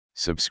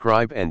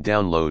Subscribe and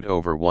download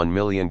over 1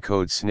 million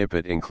code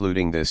snippet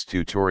including this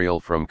tutorial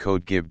from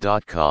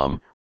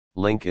codegive.com,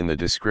 link in the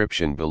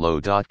description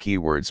below.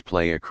 Keywords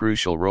play a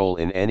crucial role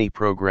in any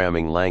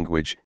programming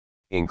language,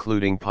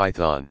 including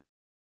Python.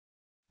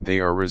 They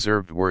are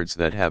reserved words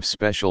that have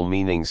special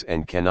meanings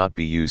and cannot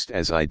be used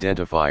as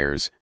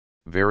identifiers,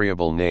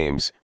 variable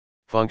names,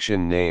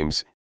 function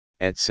names,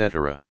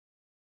 etc.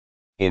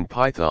 In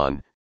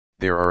Python,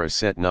 there are a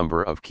set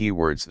number of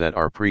keywords that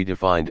are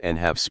predefined and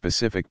have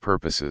specific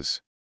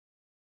purposes.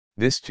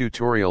 This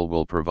tutorial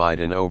will provide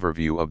an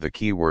overview of the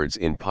keywords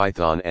in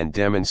Python and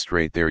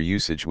demonstrate their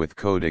usage with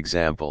code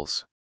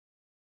examples.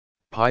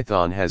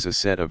 Python has a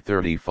set of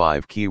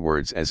 35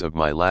 keywords as of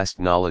my last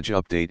knowledge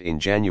update in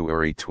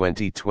January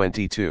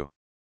 2022.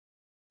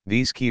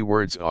 These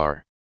keywords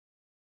are.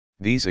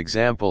 These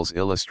examples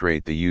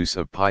illustrate the use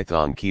of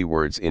Python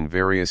keywords in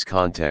various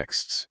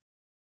contexts.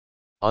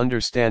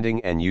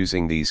 Understanding and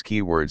using these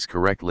keywords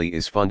correctly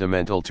is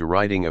fundamental to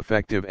writing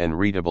effective and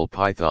readable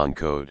Python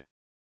code.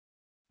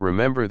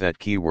 Remember that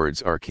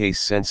keywords are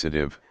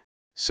case-sensitive,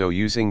 so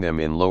using them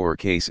in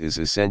lowercase is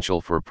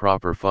essential for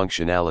proper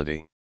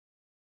functionality.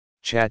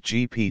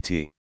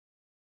 ChatGPT.